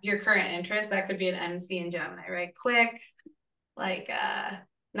current interest. That could be an MC in Gemini, right? Quick, like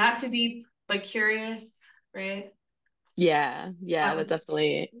not too deep, but curious, right? That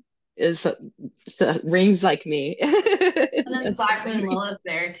definitely is rings like me. And then Black Moon Lilith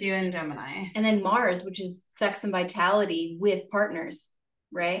there too in Gemini. And then Mars, which is sex and vitality with partners,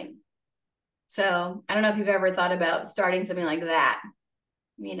 right? So I don't know if you've ever thought about starting something like that,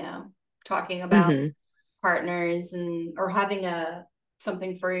 you know, talking about partners or having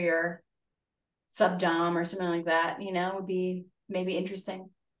something for your subdom or something like that, you know, would be maybe interesting.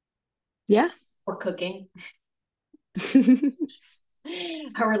 Yeah. Or cooking.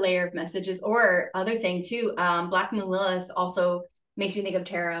 Her layer of messages, or other thing too. Black Moon Lilith also makes me think of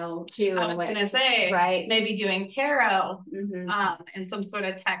tarot too. I was gonna say, right? maybe doing tarot, Mm-hmm. in some sort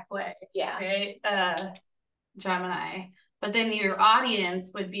of tech way, Yeah. right? Gemini. But then your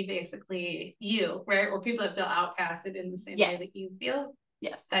audience would be basically you, right? Or people that feel outcasted in the same way that you feel.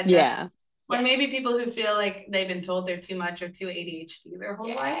 Yes. That Yeah. Or maybe people who feel like they've been told they're too much or too ADHD their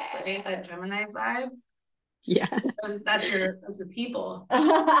whole life, right? That Gemini vibe. Yeah. That's your people.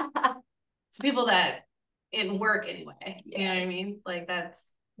 It's people that in work anyway. You know what I mean? Like that's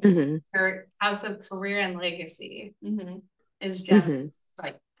her house of career and legacy is Gemini. It's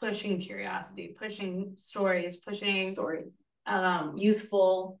like pushing curiosity, pushing stories, pushing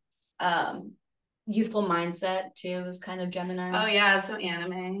youthful mindset too is kind of Gemini. Oh yeah, so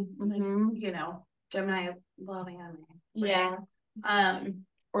anime. You know, Gemini love anime. Yeah.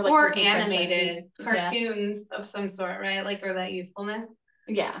 Or animated cartoons of some sort, right? Like, or that youthfulness.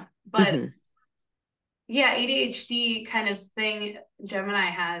 Yeah. But yeah, ADHD kind of thing Gemini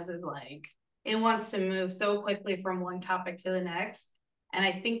has is like, it wants to move so quickly from one topic to the next. And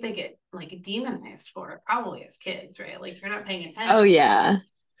I think they get like demonized for it, probably as kids, right? Like, you're not paying attention. Oh, yeah.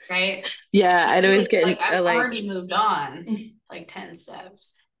 Right? Yeah, I'd always get like, I've already moved on like 10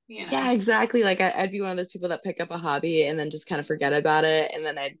 steps. You know? Yeah, exactly. Like I'd be one of those people that pick up a hobby and then just kind of forget about it. And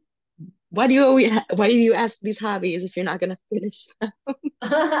then why do you ask these hobbies if you're not going to finish them?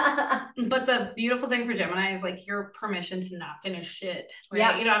 But the beautiful thing for Gemini is like your permission to not finish shit. Right?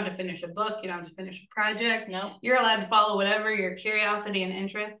 Yeah. You don't have to finish a book. You don't have to finish a project. No. You're allowed to follow whatever your curiosity and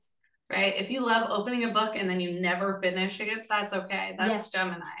interests. Right? If you love opening a book and then you never finish it, that's okay. That's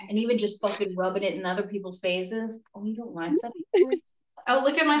Gemini. And even just fucking rubbing it in other people's faces. Oh, you don't like that? Oh,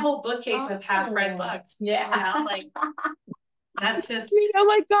 look at my whole bookcase of half-read books. Yeah. You know, like that's just. Oh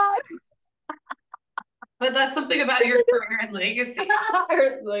my God. But that's something about your career and legacy. You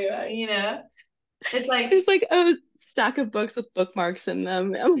know, it's like there's like a stack of books with bookmarks in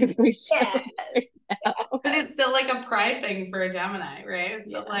them. But it's still like a pride thing for a Gemini, right? It's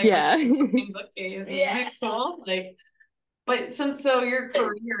still like bookcase. It's cool. Like, but so your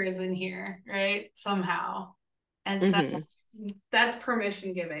career is in here, right? Somehow, and so that's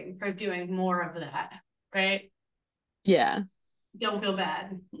permission giving for doing more of that, right? Yeah. Don't feel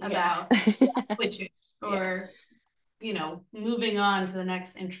bad about switching or you know, moving on to the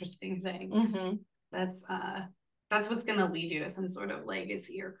next interesting thing. That's what's going to lead you to some sort of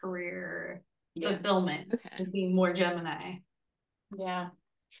legacy or career fulfillment. Being more Gemini. Yeah,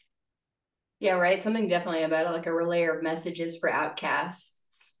 right. Something definitely about like a relay of messages for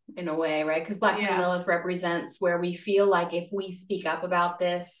outcasts in a way, right? Because Black Moon Lilith represents where we feel like if we speak up about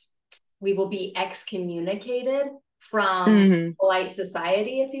this, we will be excommunicated from polite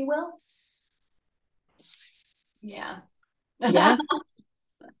society, if you will. Yeah.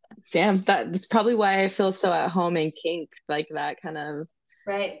 Damn, that's probably why I feel so at home in kink, like that kind of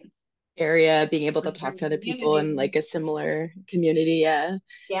area, being able to talk to other people in like a similar community, and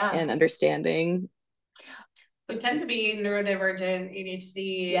understanding. We tend to be neurodivergent,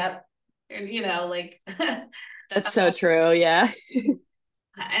 ADHD, and you know, like that's so true, and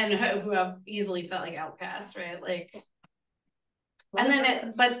who have easily felt like outcasts, right? Like, and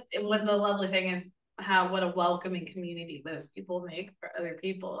then but what the lovely thing is what a welcoming community those people make for other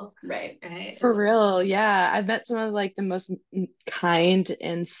people, right? For real, I've met some of like the most kind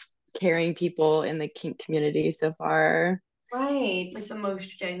and caring people in the kink community so far, right? Like the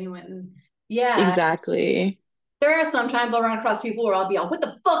most genuine. Exactly. There are sometimes I'll run across people where I'll be like, what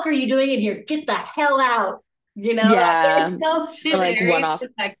the fuck are you doing in here? Get the hell out, you know? She's like one-off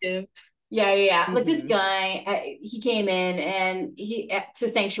detective. Like this guy, he came in and to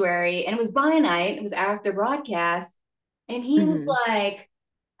Sanctuary, and it was by night. It was after broadcast, and he was like,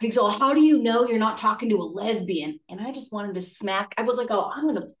 "So how do you know you're not talking to a lesbian?" And I just wanted to smack. I was like, "Oh, I'm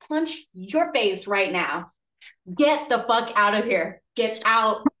gonna punch your face right now. Get the fuck out of here. Get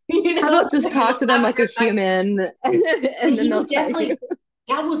out." You know, how about just talk to them like a human, and then they'll tell you.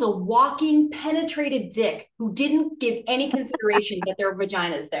 That was a walking penetrated dick who didn't give any consideration that there were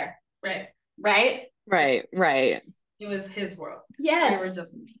vaginas there. Right. It was his world. Yes. We were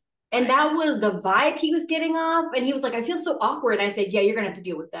just, and that was the vibe he was getting off. And he was like, I feel so awkward. And I said, yeah, you're going to have to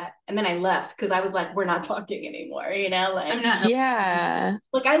deal with that. And then I left because I was like, we're not talking anymore. You know, like, I'm not.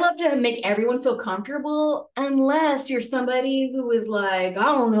 Like, I love to make everyone feel comfortable unless you're somebody who is like, I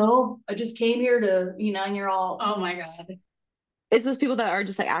don't know, I just came here to, you know, and you're all, oh my God. It's those people that are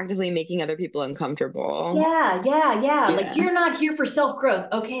just like actively making other people uncomfortable. Yeah. Like, you're not here for self-growth.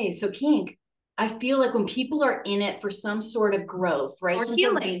 Okay, so kink, I feel like when people are in it for some sort of growth, right? Or some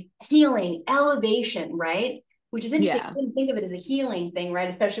healing. Sort of healing, elevation, right? which is interesting. Yeah. I didn't think of it as a healing thing, right?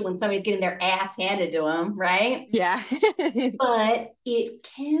 Especially when somebody's getting their ass handed to them, right? Yeah. But it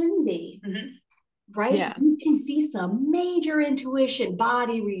can be, right? Yeah. You can see some major intuition,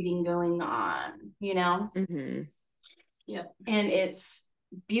 body reading going on, you know? Mm-hmm. Yep. And it's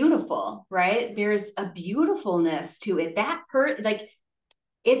beautiful, right? There's a beautifulness to it. That hurt, like,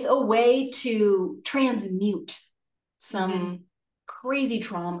 it's a way to transmute some crazy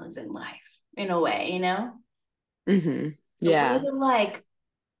traumas in life, in a way, you know? Mm-hmm. The Yeah. way to, like,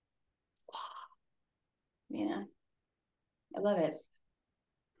 yeah, I love it.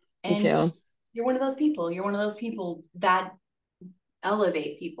 Me And too. you're one of those people. You're one of those people that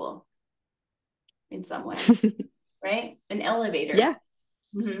elevate people in some way, right? An elevator. Yeah.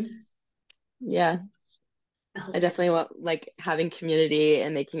 Mm-hmm. Yeah. I definitely want like having community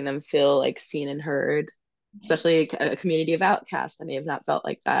and making them feel like seen and heard, especially a community of outcasts that may have not felt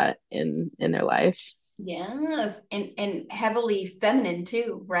like that in their life. Yes, and heavily feminine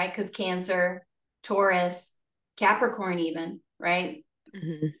too, right? Because Cancer, Taurus, Capricorn, even, right?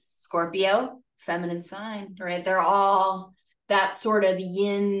 Mm-hmm. Scorpio, feminine sign, right? They're all that sort of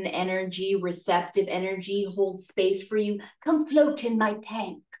yin energy, receptive energy, hold space for you. Come float in my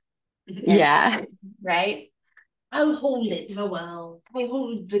tank. Yeah. Right? I'll hold it. The well. I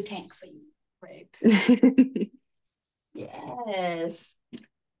hold the tank for you. Right. Yes.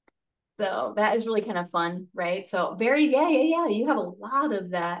 So that is really kind of fun, right? So very, yeah. You have a lot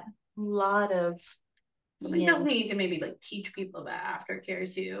of that. A lot of Something tells me you can maybe like teach people about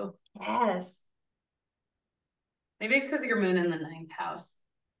aftercare too. Yes. Maybe it's because your moon in the 9th house,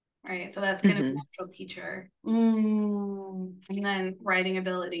 right? So that's kind of a natural teacher. Mm. And then writing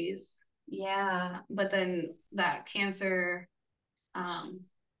abilities. Yeah. But then that Cancer,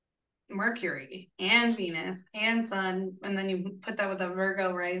 Mercury and Venus and Sun, and then you put that with a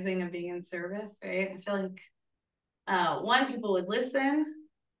Virgo rising of being in service, right? I feel like one, people would listen.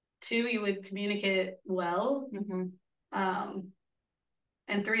 2, you would communicate well.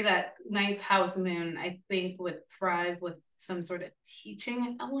 And 3, that 9th house moon, I think, would thrive with some sort of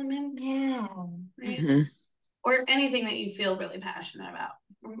teaching element. Yeah. Right? Or anything that you feel really passionate about.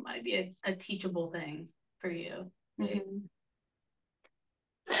 It might be a teachable thing for you. Right?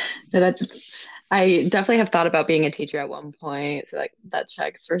 No, I definitely have thought about being a teacher at one point, so like that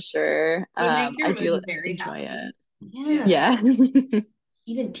checks for sure. Would make your I do mood very enjoy happy. it. Yeah.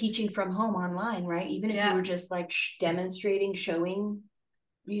 Even teaching from home online, right? Even if you were just like demonstrating, showing,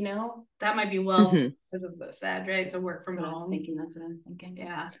 you know, that might be well because of the sad, right? So work from home. That's what I was thinking.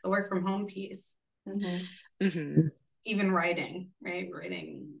 Yeah, the work from home piece. Even writing, right?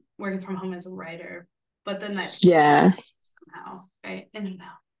 Working from home as a writer, but then that's somehow, right? I don't know.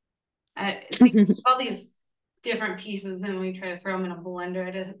 All these different pieces, and we try to throw them in a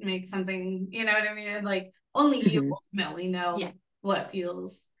blender to make something. You know what I mean? Like only you ultimately know what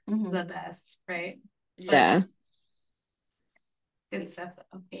feels the best, right? Yeah. Good stuff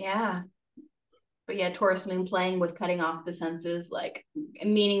though. Yeah. But yeah, Taurus moon playing with cutting off the senses, like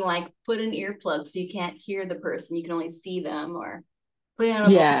meaning like put an earplug so you can't hear the person, you can only see them, or putting on a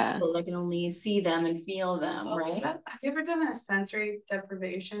blindfold, I can only see them and feel them, right? Have you ever done a sensory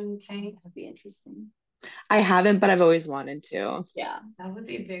deprivation tank? That'd be interesting. I haven't, but I've always wanted to. Yeah, that would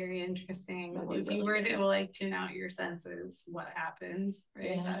be very interesting. If you were to like tune out your senses, what happens,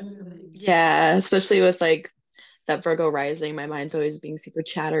 right? Yeah, especially with like that Virgo rising, my mind's always being super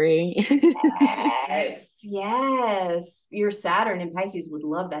chattery. Yes. Your Saturn and Pisces would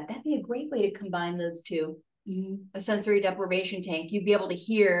love that. That'd be a great way to combine those two. A sensory deprivation tank. You'd be able to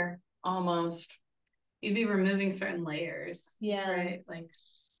hear almost. You'd be removing certain layers. Yeah. Right? Like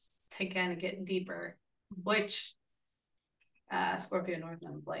to kind of get deeper, which Scorpio North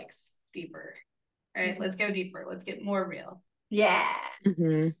Node likes deeper. Right? Let's go deeper. Let's get more real. Yeah.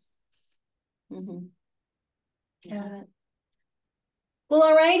 Yeah. Well,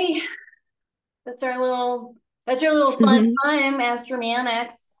 alrighty. That's our little fun time,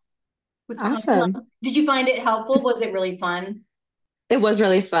 Astromanics. Awesome. Did you find it helpful? Was it really fun? It was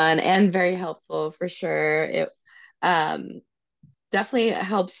really fun and very helpful for sure. It definitely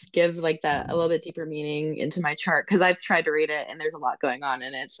helps give like that a little bit deeper meaning into my chart, because I've tried to read it and there's a lot going on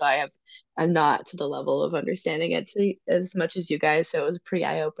in it. So I'm not to the level of understanding it as much as you guys. So it was pretty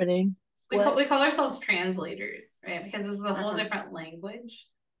eye-opening. We call ourselves translators, right? Because this is a whole different language,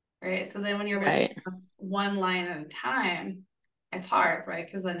 right? So then when you're looking at one line at a time, it's hard, right?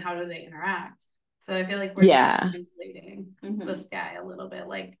 Because then how do they interact? So I feel like we're translating the sky a little bit,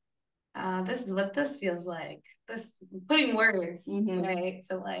 like this is what this feels like. This putting words, right,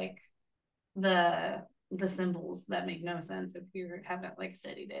 to like the symbols that make no sense if you haven't like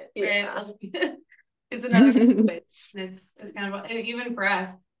studied it, right? It's another language. It's kind of even for us,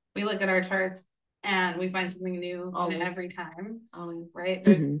 we look at our charts and we find something new every time. Right?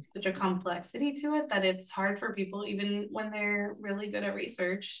 There's such a complexity to it that it's hard for people, even when they're really good at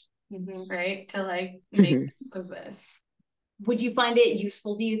research, right, to like make sense of this. Would you find it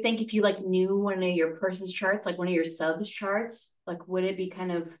useful, do you think, if you like knew one of your person's charts, like one of your subs charts? Like, would it be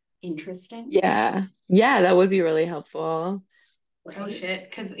kind of interesting? Yeah. Yeah, that would be really helpful. Right? Oh shit,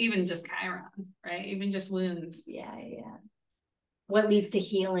 because even just Chiron, right? Even just wounds. Yeah. What leads to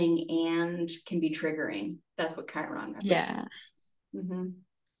healing and can be triggering. That's what Chiron represents. Yeah.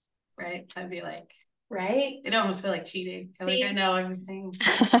 Right? I'd be like, right? It almost feel like cheating. See? Like I know everything.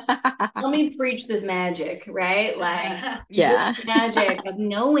 Let me preach this magic, right? Like yeah. magic of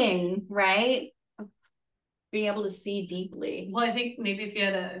knowing, right? Being able to see deeply. Well, I think maybe if you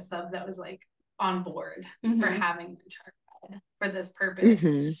had a sub that was like on board for having the chart read for this purpose,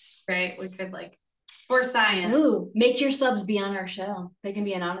 right? We could like for science. Ooh, make your subs be on our show. They can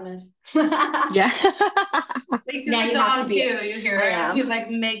be anonymous. Yeah. Now you have to be. You hear it. She's like,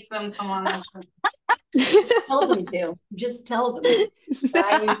 make them come on the show. Tell them to. Just tell them.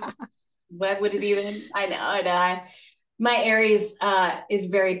 What would it even? I know. My Aries is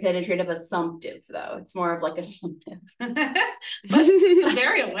very penetrative, assumptive, though. It's more of like assumptive. But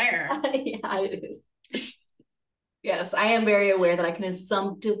very aware. Yeah, it is. Yes, I am very aware that I can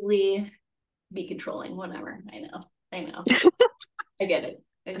assumptively be controlling whatever. I know. I get it.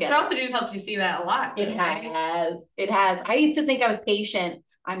 Astrology just helps you see that a lot. It has. I used to think I was patient.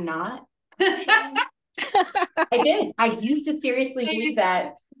 I'm not. I did. I used to seriously believe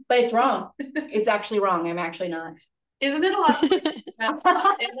that, but it's wrong. It's actually wrong. I'm actually not. Isn't it a lot?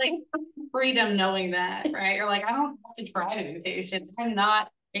 It's like freedom knowing that, right? You're like, I don't have to try to be patient. I'm not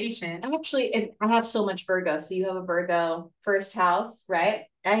patient. Actually, I have so much Virgo. So you have a Virgo first house, right?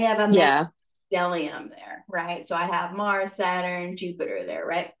 I have a stellium there, right? So I have Mars, Saturn, Jupiter there,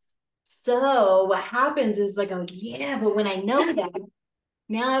 right? So what happens is like, oh yeah, but when I know that,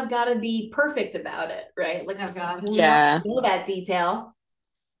 now I've got to be perfect about it, right? Like, know that detail.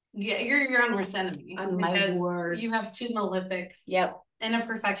 Yeah, you're your own worst enemy. I'm my worst. You have two malefics. Yep. And a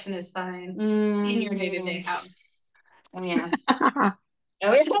perfectionist sign in your day-to-day house. Oh yeah.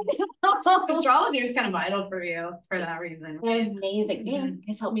 Astrology is kind of vital for you for that reason. Amazing. And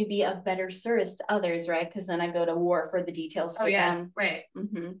it's helped me be of better service to others, right? Because then I go to war for the details for them. Right.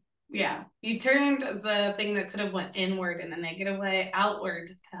 Yeah. You turned the thing that could have went inward in a negative way outward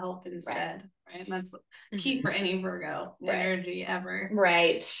to help instead. Right. And that's what key for any Virgo energy ever.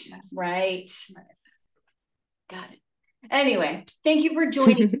 Right. Got it. Anyway, thank you for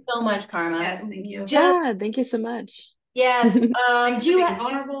joining so much, Karma. Yes, thank you. Thank you so much. Yes. Do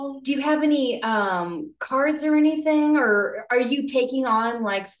vulnerable? Do you have any cards or anything, or are you taking on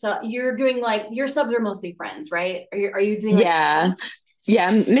like you're doing like your subs are mostly friends, right? Are you doing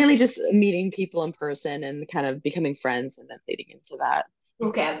I'm mainly just meeting people in person and kind of becoming friends and then leading into that.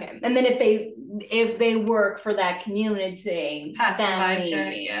 Okay. And then if they work for that community,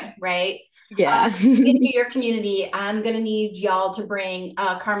 family, right? Yeah. Into your community, I'm gonna need y'all to bring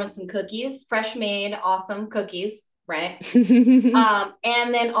Karma some cookies, fresh made, awesome cookies, right?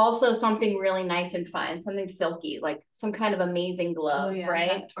 And then also something really nice and fun, something silky, like some kind of amazing glove,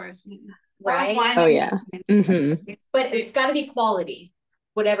 right? Taurus moon. Right. Oh yeah. But it's got to be quality,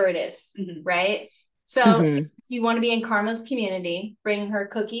 whatever it is, right? So if you want to be in Karma's community, bring her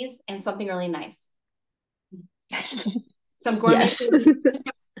cookies and something really nice. Some gourmet food,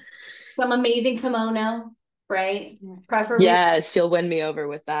 some amazing kimono, right? Preferably. Yes, you'll win me over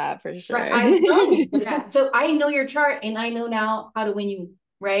with that for sure. Right, I'm telling you. So I know your chart and I know now how to win you,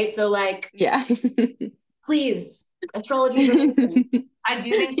 right? So like, please, astrology is amazing. I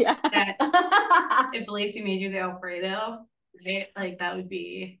do think that if Lacey made you the Alfredo, right, like that would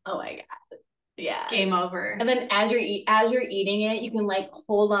be oh my god, yeah, game over. And then as you're eating it, you can like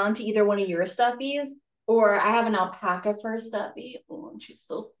hold on to either one of your stuffies, or I have an alpaca fur stuffy. Oh, and she's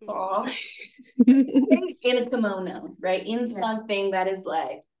so soft. In a kimono, right? In something that is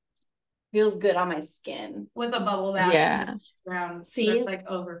like feels good on my skin with a bubble bath around. See, it's like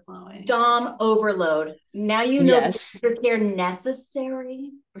overflowing. Dom overload. Now you know the care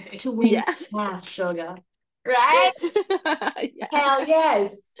necessary to win past sugar, right? Hell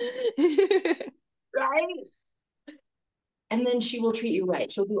yes, right. And then she will treat you right.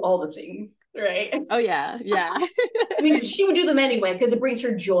 She'll do all the things, right? Oh yeah. I mean, she would do them anyway because it brings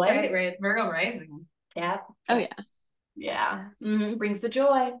her joy. Right. Virgo rising. Yeah. Oh yeah. Yeah. Brings the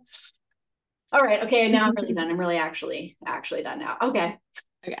joy. All right. Okay. Now I'm really done. I'm really actually done now. Okay.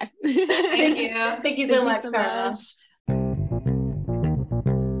 Okay. Thank you. Thank you so much, Karma.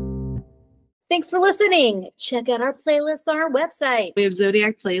 Thanks for listening. Check out our playlists on our website. We have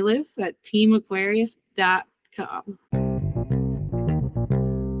Zodiac playlists at teamaquarius.com.